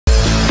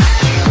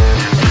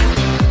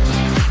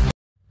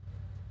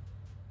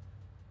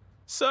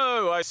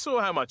So, I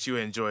saw how much you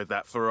enjoyed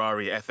that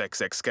Ferrari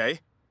FXXK.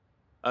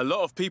 A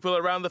lot of people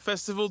around the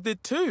festival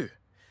did too.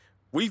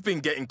 We've been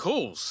getting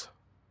calls.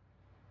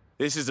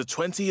 This is a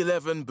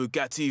 2011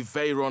 Bugatti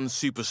Veyron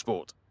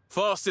Supersport.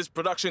 Fastest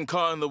production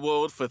car in the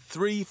world for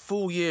 3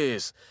 full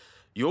years.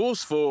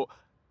 Yours for...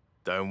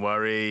 Don't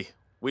worry,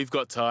 we've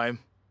got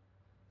time.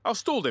 I'll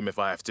stall them if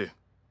I have to.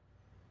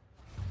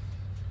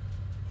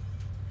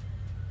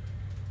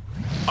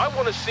 I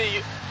want to see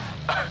you...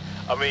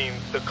 I mean,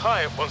 the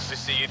client wants to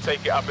see you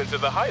take it up into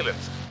the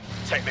Highlands.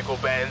 Technical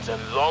bends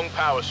and long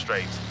power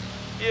straights.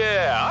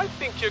 Yeah, I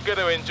think you're going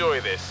to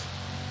enjoy this.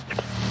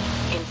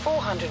 In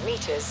 400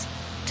 meters,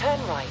 turn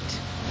right.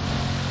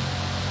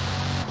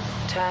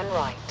 Turn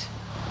right.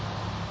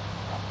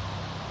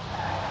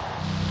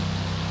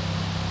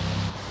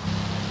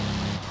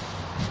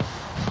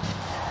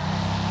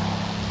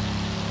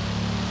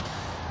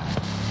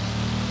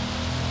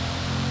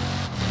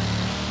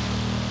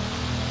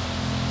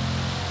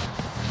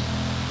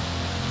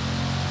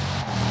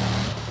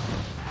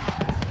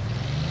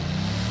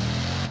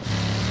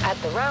 At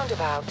the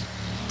roundabout,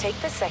 take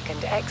the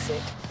second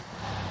exit.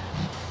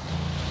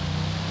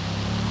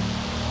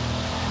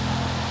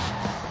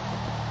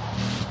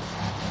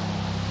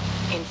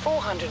 In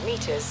 400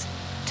 meters,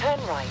 turn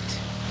right.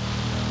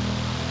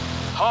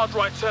 Hard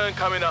right turn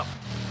coming up.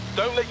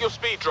 Don't let your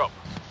speed drop.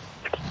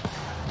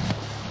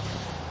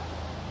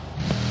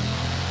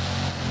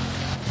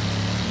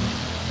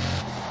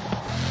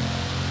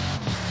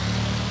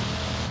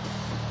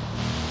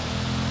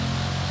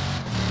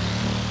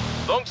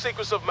 Long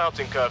sequence of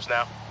mountain curves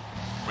now.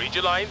 Read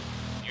your line,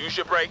 use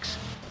your brakes,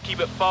 keep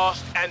it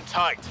fast and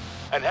tight.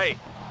 And hey,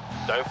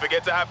 don't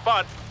forget to have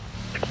fun.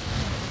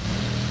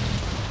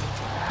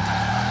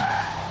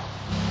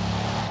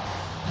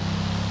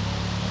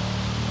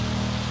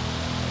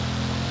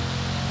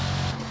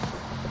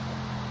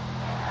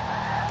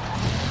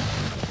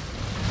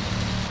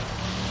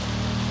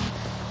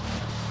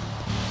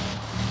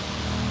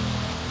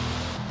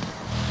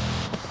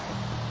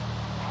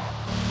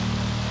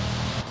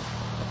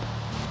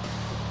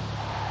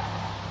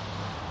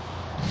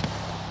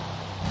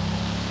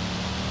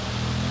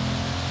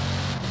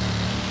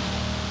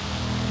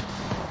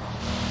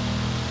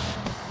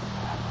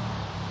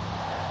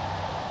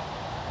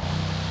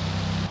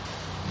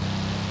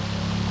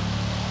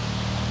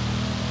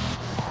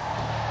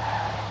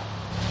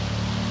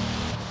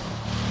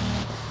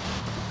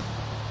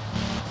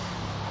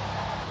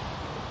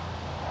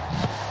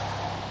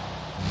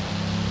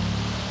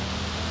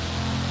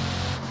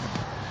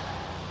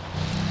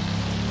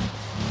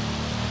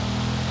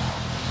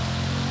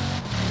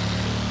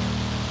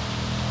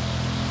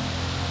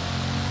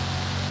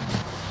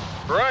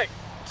 Right,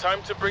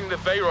 time to bring the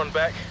Veyron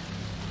back.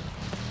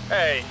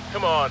 Hey,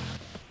 come on,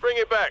 bring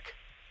it back.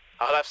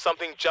 I'll have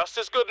something just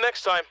as good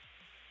next time.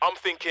 I'm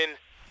thinking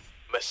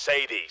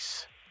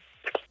Mercedes.